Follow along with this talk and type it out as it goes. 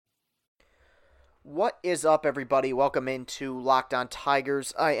What is up, everybody? Welcome into Locked On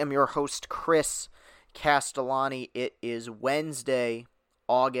Tigers. I am your host, Chris Castellani. It is Wednesday,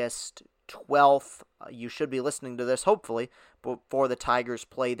 August 12th. You should be listening to this, hopefully, before the Tigers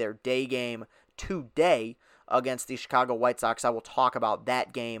play their day game today against the Chicago White Sox. I will talk about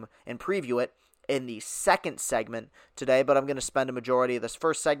that game and preview it in the second segment today, but I'm going to spend a majority of this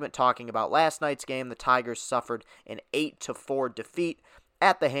first segment talking about last night's game. The Tigers suffered an 8-4 defeat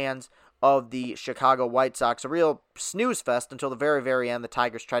at the hands of the Chicago White Sox. A real snooze fest until the very, very end. The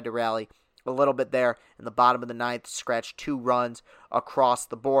Tigers tried to rally a little bit there in the bottom of the ninth, scratched 2 runs across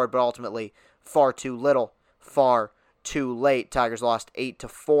the board, but ultimately far too little, far too late. Tigers lost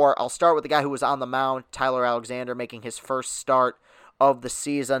 8-4. I'll start with the guy who was on the mound, Tyler Alexander, making his first start of the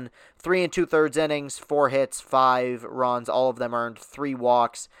season. 3 2/3 innings, 4 hits, 5 runs, all of them earned, 3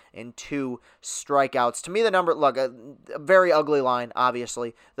 walks and 2 strikeouts. To me, the number, look, a very ugly line,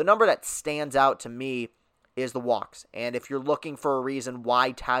 obviously. The number that stands out to me is the walks. And if you're looking for a reason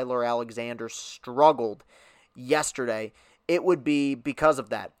why Tyler Alexander struggled yesterday, it would be because of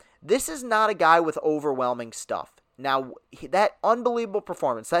that. This is not a guy with overwhelming stuff. Now, that unbelievable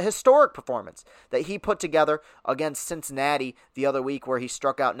performance, that historic performance that he put together against Cincinnati the other week where he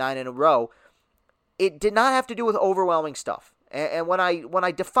struck out 9 in a row, it did not have to do with overwhelming stuff. And when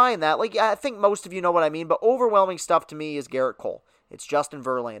I define that, like, I think most of you know what I mean, but overwhelming stuff to me is Garrett Cole. It's Justin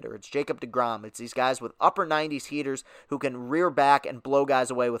Verlander. It's Jacob deGrom. It's these guys with upper 90s heaters who can rear back and blow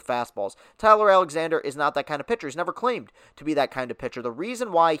guys away with fastballs. Tyler Alexander is not that kind of pitcher. He's never claimed to be that kind of pitcher. The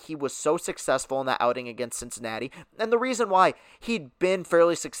reason why he was so successful in that outing against Cincinnati, and the reason why he'd been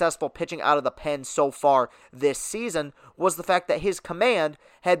fairly successful pitching out of the pen so far this season, was the fact that his command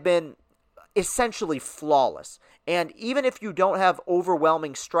had been essentially flawless. And even if you don't have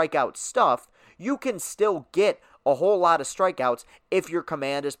overwhelming strikeout stuff, you can still get a whole lot of strikeouts if your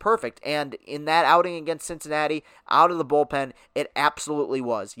command is perfect. And in that outing against Cincinnati, out of the bullpen, it absolutely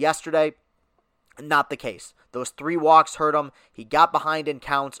was. Yesterday, not the case. Those 3 walks hurt him. He got behind in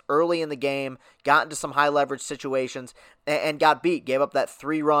counts early in the game, got into some high leverage situations, and got beat. Gave up that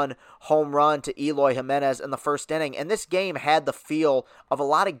 3-run home run to Eloy Jimenez in the first inning. And this game had the feel of a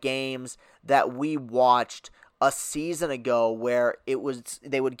lot of games that we watched a season ago where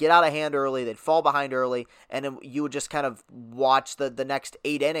they would get out of hand early, they'd fall behind early, and then you would just kind of watch the next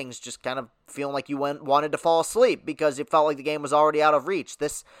 8 innings just kind of feeling like you wanted to fall asleep because it felt like the game was already out of reach.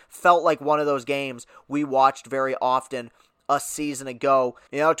 This felt like one of those games we watched very often a season ago.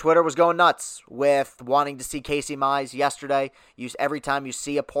 You know, Twitter was going nuts with wanting to see Casey Mize yesterday. Every time you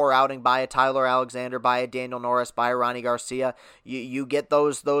see a poor outing by a Tyler Alexander, by a Daniel Norris, by a Ronnie Garcia, you get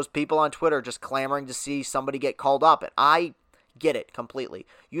those people on Twitter just clamoring to see somebody get called up. And I get it completely.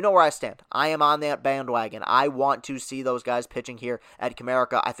 You know where I stand. I am on that bandwagon. I want to see those guys pitching here at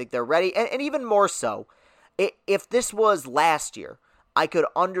Comerica. I think they're ready. And even more so, if this was last year, I could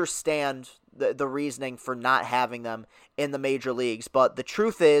understand the reasoning for not having them in the major leagues. But the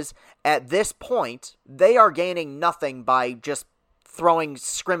truth is, at this point, they are gaining nothing by just throwing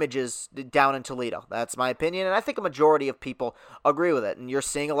scrimmages down in Toledo. That's my opinion, and I think a majority of people agree with it. And you're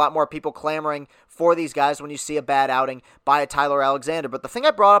seeing a lot more people clamoring for these guys when you see a bad outing by a Tyler Alexander. But the thing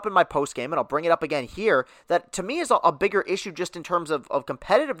I brought up in my postgame, and I'll bring it up again here, that to me is a bigger issue just in terms of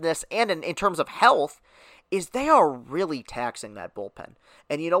competitiveness and in terms of health, is they are really taxing that bullpen.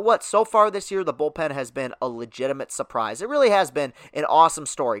 And you know what? So far this year, the bullpen has been a legitimate surprise. It really has been an awesome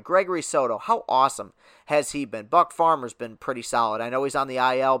story. Gregory Soto, how awesome has he been? Buck Farmer's been pretty solid. I know he's on the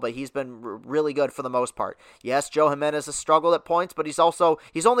IL, but he's been really good for the most part. Yes, Joe Jimenez has struggled at points, but he's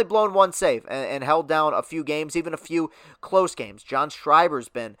only blown 1 save and held down a few games, even a few close games. John Schreiber's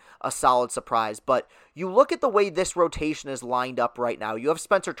been a solid surprise, but you look at the way this rotation is lined up right now. You have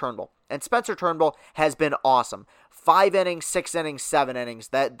Spencer Turnbull, and Spencer Turnbull has been awesome. 5 innings, 6 innings, 7 innings.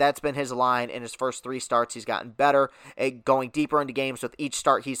 That's been his line in his first 3 starts. He's gotten better at going deeper into games with each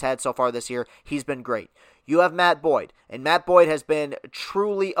start he's had so far this year. He's been great. You have Matt Boyd, and Matt Boyd has been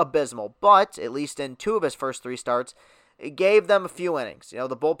truly abysmal, but at least in 2 of his first 3 starts, it gave them a few innings. You know,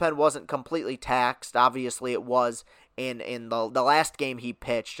 the bullpen wasn't completely taxed. Obviously, it was in the last game he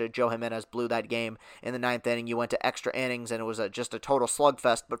pitched. Joe Jimenez blew that game in the 9th inning. You went to extra innings, and it was just a total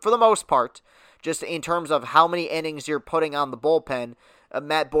slugfest. But for the most part, just in terms of how many innings you're putting on the bullpen,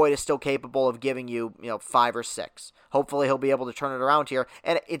 Matt Boyd is still capable of giving you, 5 or 6. Hopefully he'll be able to turn it around here.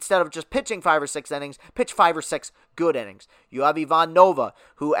 And instead of just pitching 5 or 6 innings, pitch 5 or 6 good innings. You have Ivan Nova,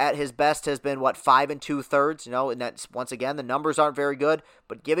 who at his best has been, 5 2/3, and that's, once again, the numbers aren't very good,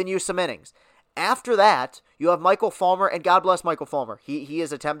 but giving you some innings. After that, you have Michael Fulmer, and God bless Michael Fulmer. He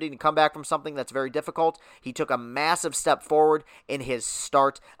is attempting to come back from something that's very difficult. He took a massive step forward in his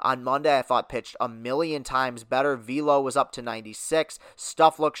start on Monday. I thought pitched a million times better. Velo was up to 96.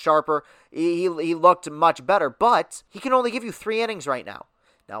 Stuff looked sharper. He looked much better, but he can only give you 3 innings right now.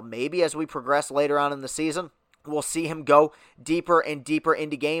 Now, maybe as we progress later on in the season, we'll see him go deeper and deeper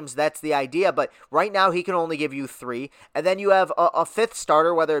into games. That's the idea. But right now, he can only give you 3. And then you have a 5th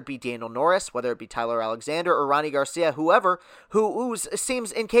starter, whether it be Daniel Norris, whether it be Tyler Alexander or Ronnie Garcia, whoever, who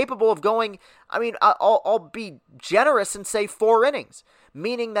seems incapable of going. I mean, I'll be generous and say 4 innings,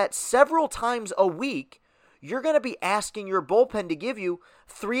 meaning that several times a week, you're going to be asking your bullpen to give you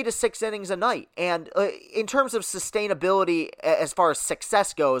 3 to 6 innings a night. And in terms of sustainability, as far as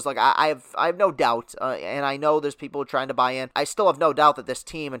success goes, like I have no doubt, and I know there's people trying to buy in. I still have no doubt that this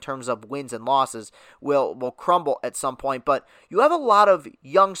team, in terms of wins and losses, will crumble at some point. But you have a lot of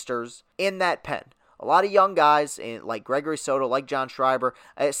youngsters in that pen. A lot of young guys like Gregory Soto, like John Schreiber.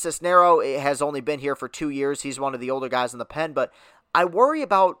 Cisnero has only been here for 2 years. He's one of the older guys in the pen. But I worry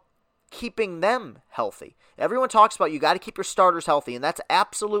about keeping them healthy. Everyone talks about you got to keep your starters healthy, and that's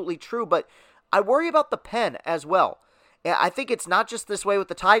absolutely true, but I worry about the pen as well. And I think it's not just this way with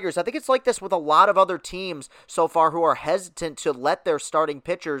the Tigers. I think it's like this with a lot of other teams so far who are hesitant to let their starting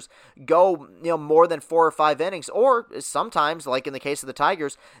pitchers go, more than 4 or 5 innings. Or sometimes, like in the case of the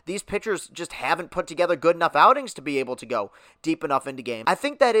Tigers, these pitchers just haven't put together good enough outings to be able to go deep enough into games. I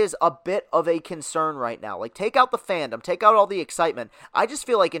think that is a bit of a concern right now. Like, take out the fandom, take out all the excitement. I just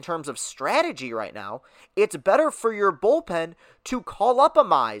feel like in terms of strategy right now, it's better for your bullpen to call up a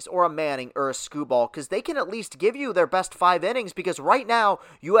Mize or a Manning or a Skubal, because they can at least give you their best 5 innings, because right now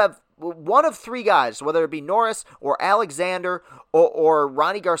you have one of 3 guys, whether it be Norris or Alexander or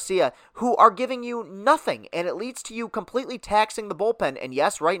Ronnie Garcia, who are giving you nothing, and it leads to you completely taxing the bullpen. And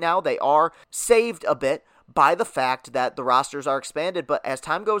yes, right now they are saved a bit by the fact that the rosters are expanded, but as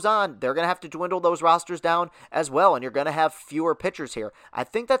time goes on, they're going to have to dwindle those rosters down as well, and you're going to have fewer pitchers here. I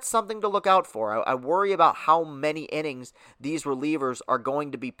think that's something to look out for. I worry about how many innings these relievers are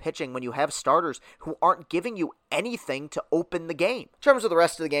going to be pitching when you have starters who aren't giving you anything to open the game. In terms of the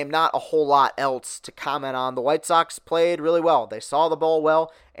rest of the game, not a whole lot else to comment on. The White Sox played really well. They saw the ball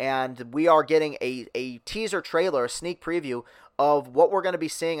well, and we are getting a teaser trailer, a sneak preview of what we're going to be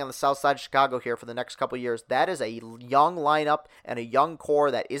seeing on the south side of Chicago here for the next couple of years. That is a young lineup and a young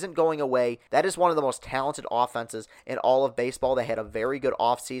core that isn't going away. That is one of the most talented offenses in all of baseball. They had a very good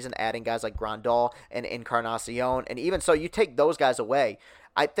offseason, adding guys like Grandal and Encarnacion. And even so, you take those guys away,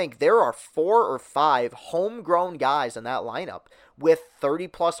 I think there are 4 or 5 homegrown guys in that lineup with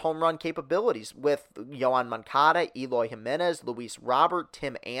 30-plus home run capabilities, with Yoan Moncada, Eloy Jimenez, Luis Robert,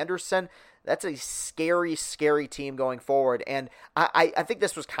 Tim Anderson. That's a scary, scary team going forward. And I think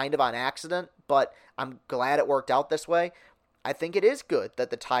this was kind of on accident, but I'm glad it worked out this way. I think it is good that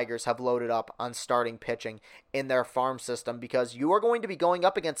the Tigers have loaded up on starting pitching in their farm system, because you are going to be going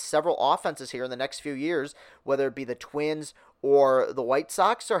up against several offenses here in the next few years, whether it be the Twins or the White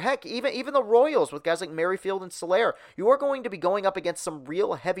Sox, or heck, even the Royals with guys like Merrifield and Soler. You are going to be going up against some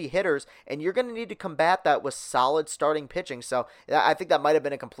real heavy hitters, and you're going to need to combat that with solid starting pitching. So I think that might have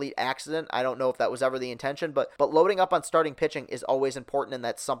been a complete accident. I don't know if that was ever the intention, but loading up on starting pitching is always important, and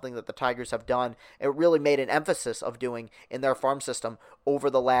that's something that the Tigers have done. It really made an emphasis of doing in their farm system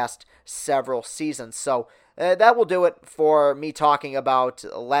over the last several seasons. So that will do it for me talking about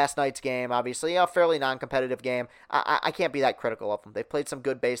last night's game. Obviously, a fairly non-competitive game. I can't be that critical of them. They've played some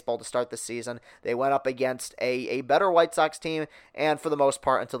good baseball to start the season. They went up against a better White Sox team, and for the most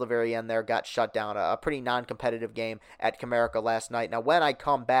part, until the very end there, got shut down. A pretty non-competitive game at Comerica last night. Now, when I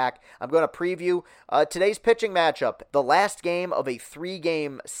come back, I'm going to preview today's pitching matchup. The last game of a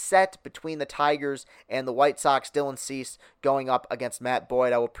 3-game set between the Tigers and the White Sox. Dylan Cease going up against Matt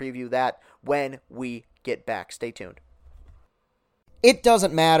Boyd. I will preview that when we get back. Stay tuned. It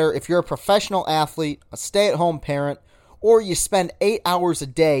doesn't matter if you're a professional athlete, a stay-at-home parent, or you spend 8 hours a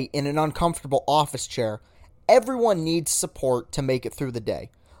day in an uncomfortable office chair. Everyone needs support to make it through the day.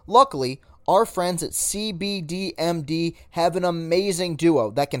 Luckily, our friends at CBDMD have an amazing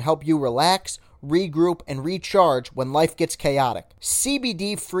duo that can help you relax, regroup, and recharge when life gets chaotic.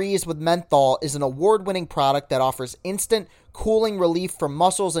 CBD Freeze with Menthol is an award-winning product that offers instant cooling relief for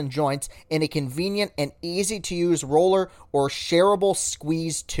muscles and joints in a convenient and easy-to-use roller or shareable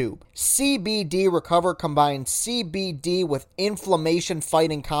squeeze tube. CBD Recover combines CBD with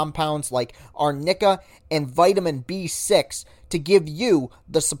inflammation-fighting compounds like arnica and vitamin B6 to give you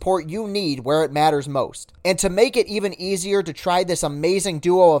the support you need where it matters most. And to make it even easier to try this amazing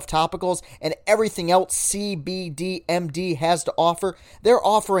duo of topicals and everything else CBDMD has to offer, they're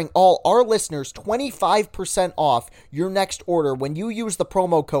offering all our listeners 25% off your next order when you use the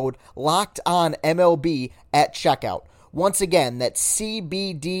promo code LOCKEDONMLB at checkout. Once again, that's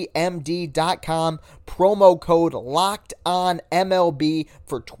cbdmd.com, promo code LOCKEDONMLB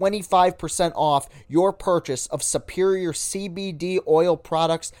for 25% off your purchase of superior CBD oil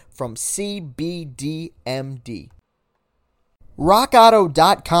products from CBDMD.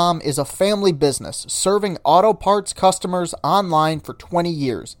 RockAuto.com is a family business serving auto parts customers online for 20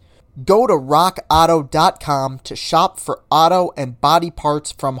 years. Go to rockauto.com to shop for auto and body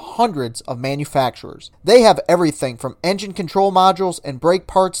parts from hundreds of manufacturers. They have everything from engine control modules and brake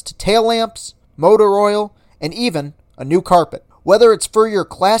parts to tail lamps, motor oil, and even a new carpet. Whether it's for your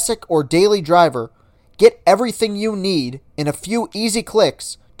classic or daily driver, get everything you need in a few easy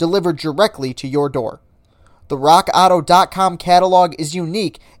clicks delivered directly to your door. The rockauto.com catalog is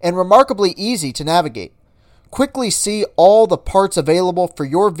unique and remarkably easy to navigate. Quickly see all the parts available for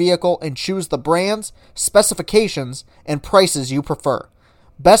your vehicle and choose the brands, specifications, and prices you prefer.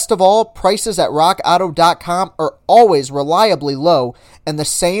 Best of all, prices at rockauto.com are always reliably low, and the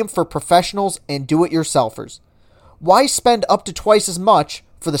same for professionals and do-it-yourselfers. Why spend up to twice as much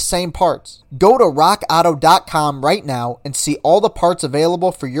for the same parts? Go to rockauto.com right now and see all the parts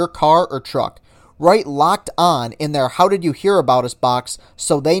available for your car or truck. Write Locked On in their How Did You Hear About Us box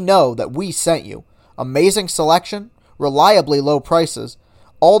so they know that we sent you. Amazing selection, reliably low prices,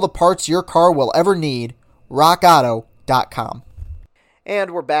 all the parts your car will ever need, rockauto.com. And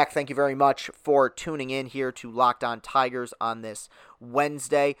we're back. Thank you very much for tuning in here to Locked On Tigers on this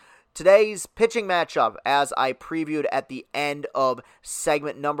Wednesday. Today's pitching matchup, as I previewed at the end of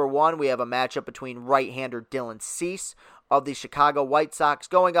segment number 1, we have a matchup between right-hander Dylan Cease of the Chicago White Sox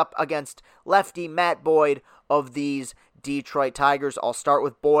going up against lefty Matt Boyd of these Detroit Tigers. I'll start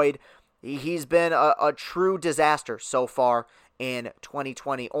with Boyd. He's been a true disaster so far in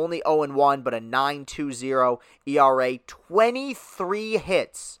 2020. Only 0-1, but a 9.20 ERA, 23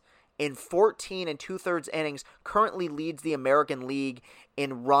 hits in 14 and 2/3 innings. Currently leads the American League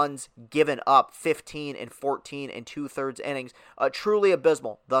in runs given up, 15 and 14 and 2/3 innings. Truly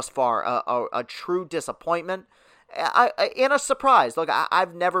abysmal thus far. A true disappointment. And a surprise. Look,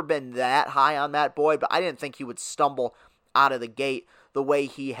 I've never been that high on Matt Boyd, but I didn't think he would stumble out of the gate the way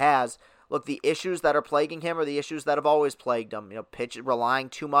he has. Look, the issues that are plaguing him are the issues that have always plagued him. Relying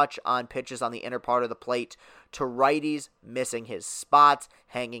too much on pitches on the inner part of the plate to righties, missing his spots,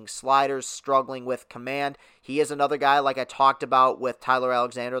 hanging sliders, struggling with command. He is another guy, like I talked about with Tyler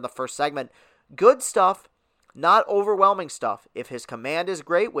Alexander in the first segment. Good stuff, not overwhelming stuff. If his command is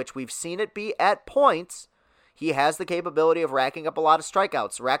great, which we've seen it be at points, he has the capability of racking up a lot of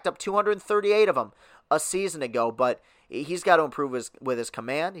strikeouts. Racked up 238 of them a season ago, but he's got to improve with his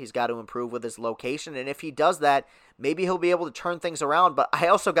command. He's got to improve with his location, and if he does that, maybe he'll be able to turn things around. But I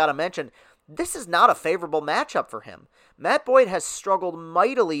also got to mention, this is not a favorable matchup for him. Matt Boyd has struggled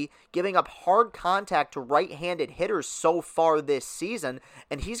mightily giving up hard contact to right-handed hitters so far this season,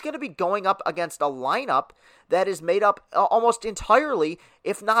 and he's going to be going up against a lineup that is made up almost entirely,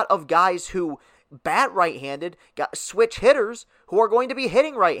 if not of guys who bat right-handed, got switch hitters who are going to be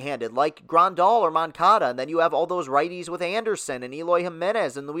hitting right-handed, like Grandal or Moncada, and then you have all those righties with Anderson and Eloy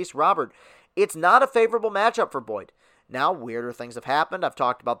Jimenez and Luis Robert. It's not a favorable matchup for Boyd. Now, weirder things have happened. I've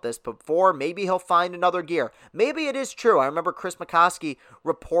talked about this before. Maybe he'll find another gear. Maybe it is true. I remember Chris McCoskey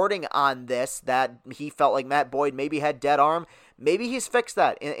reporting on this, that he felt like Matt Boyd maybe had dead arm. Maybe he's fixed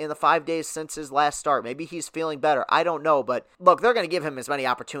that in the 5 days since his last start. Maybe he's feeling better. I don't know. But look, they're going to give him as many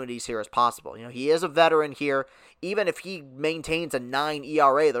opportunities here as possible. He is a veteran here. Even if he maintains a 9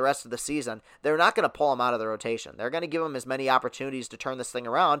 ERA the rest of the season, they're not going to pull him out of the rotation. They're going to give him as many opportunities to turn this thing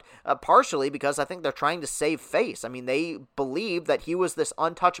around, partially because I think they're trying to save face. I mean, they believe that he was this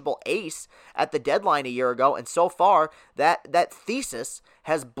untouchable ace at the deadline a year ago, and so far, that thesis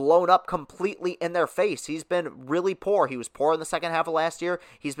has blown up completely in their face. He's been really poor. He was poor in the second half of last year.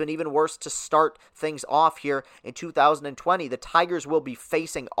 He's been even worse to start things off here in 2020. The Tigers will be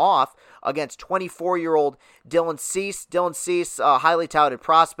facing off against 24-year-old Dylan Cease. Dylan Cease, a highly touted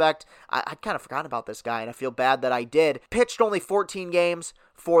prospect. I'd kind of forgotten about this guy, and I feel bad that I did. Pitched only 14 games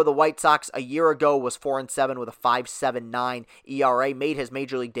for the White Sox a year ago, was 4-7 with a 5.79 ERA, made his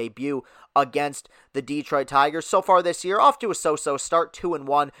major league debut against the Detroit Tigers. So far this year, off to a so-so start,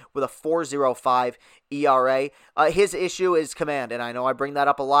 2-1 with a 4.05 ERA. His issue is command, and I know I bring that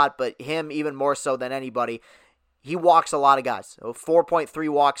up a lot, but him even more so than anybody. he walks a lot of guys. 4.3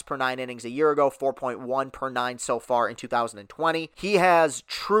 walks per 9 innings a year ago, 4.1 per 9 so far in 2020. He has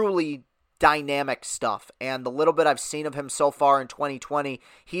truly dynamic stuff, and the little bit I've seen of him so far in 2020,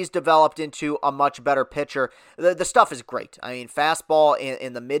 he's developed into a much better pitcher. The stuff is great. I mean, fastball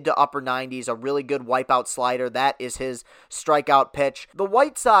in the mid to upper 90s, a really good wipeout slider. That is his strikeout pitch. The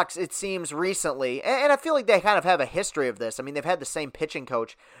White Sox, it seems recently, and I feel like they kind of have a history of this. I mean, they've had the same pitching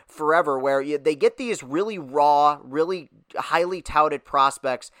coach forever, where they get these really raw, really highly touted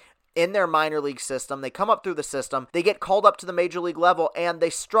prospects in their minor league system. They come up through the system, they get called up to the major league level, and they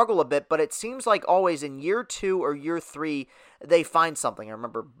struggle a bit, but it seems like always in year 2 or year 3, they find something. I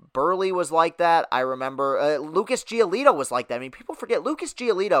remember Burley was like that. I remember Lucas Giolito was like that. I mean, people forget Lucas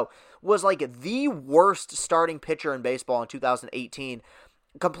Giolito was like the worst starting pitcher in baseball in 2018.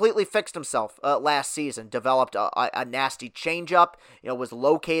 Completely fixed himself last season, developed a nasty changeup, was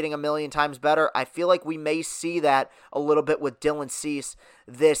locating a million times better. I feel like we may see that a little bit with Dylan Cease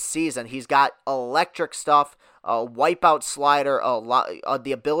this season. He's got electric stuff, a wipeout slider,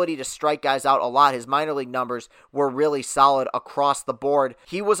 the ability to strike guys out a lot. His minor league numbers were really solid across the board.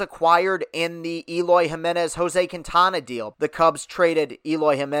 He was acquired in the Eloy Jimenez Jose Quintana deal. The Cubs traded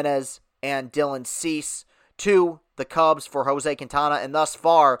Eloy Jimenez and Dylan Cease to the Cubs for Jose Quintana, and thus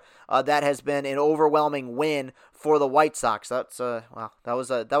far, that has been an overwhelming win for the White Sox. That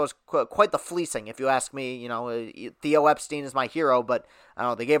was quite the fleecing, if you ask me. Theo Epstein is my hero, but I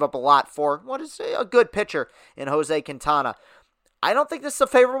don't know, they gave up a lot for what is a good pitcher in Jose Quintana. I don't think this is a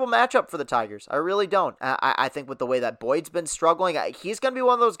favorable matchup for the Tigers. I really don't. I think with the way that Boyd's been struggling, he's going to be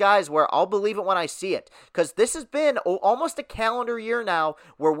one of those guys where I'll believe it when I see it. Because this has been almost a calendar year now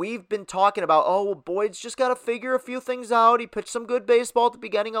where we've been talking about, Boyd's just got to figure a few things out. He pitched some good baseball at the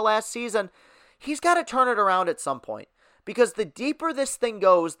beginning of last season. He's got to turn it around at some point. Because the deeper this thing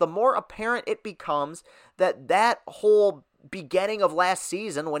goes, the more apparent it becomes that whole beginning of last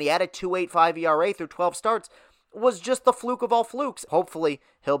season, when he had a 2.85 ERA through 12 starts, was just the fluke of all flukes. Hopefully,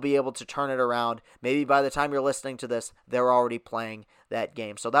 he'll be able to turn it around. Maybe by the time you're listening to this, they're already playing that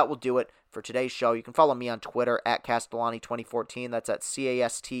game. So that will do it for today's show. You can follow me on Twitter at Castellani2014. That's at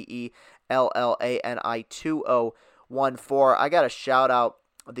CASTELLANI 2014. I got a shout out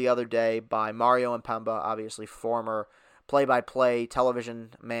the other day by Mario Impemba, obviously former play-by-play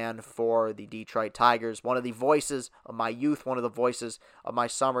television man for the Detroit Tigers, one of the voices of my youth, one of the voices of my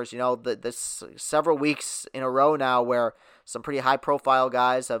summers. This several weeks in a row now where some pretty high-profile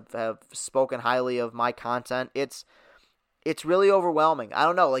guys have spoken highly of my content. It's really overwhelming. I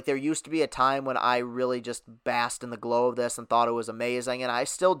don't know, there used to be a time when I really just basked in the glow of this and thought it was amazing, and I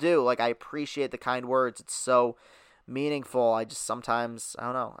still do. I appreciate the kind words. It's so meaningful. I just sometimes, I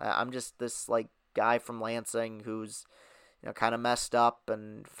don't know, I'm just this, guy from Lansing who's kind of messed up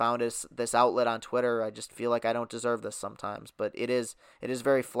and found this outlet on Twitter. I just feel like I don't deserve this sometimes, but it is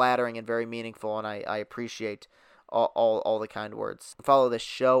very flattering and very meaningful, and I appreciate all the kind words. Follow this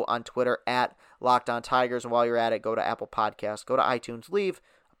show on Twitter at Locked On Tigers, and while you're at it, go to Apple Podcasts, go to iTunes, leave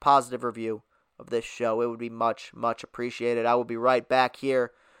a positive review of this show. It would be much, much appreciated. I will be right back here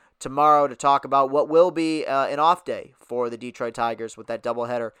tomorrow to talk about what will be an off day for the Detroit Tigers with that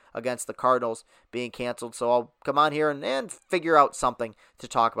doubleheader against the Cardinals being canceled. So I'll come on here and figure out something to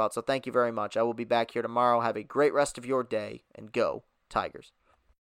talk about. So thank you very much. I will be back here tomorrow. Have a great rest of your day, and go Tigers.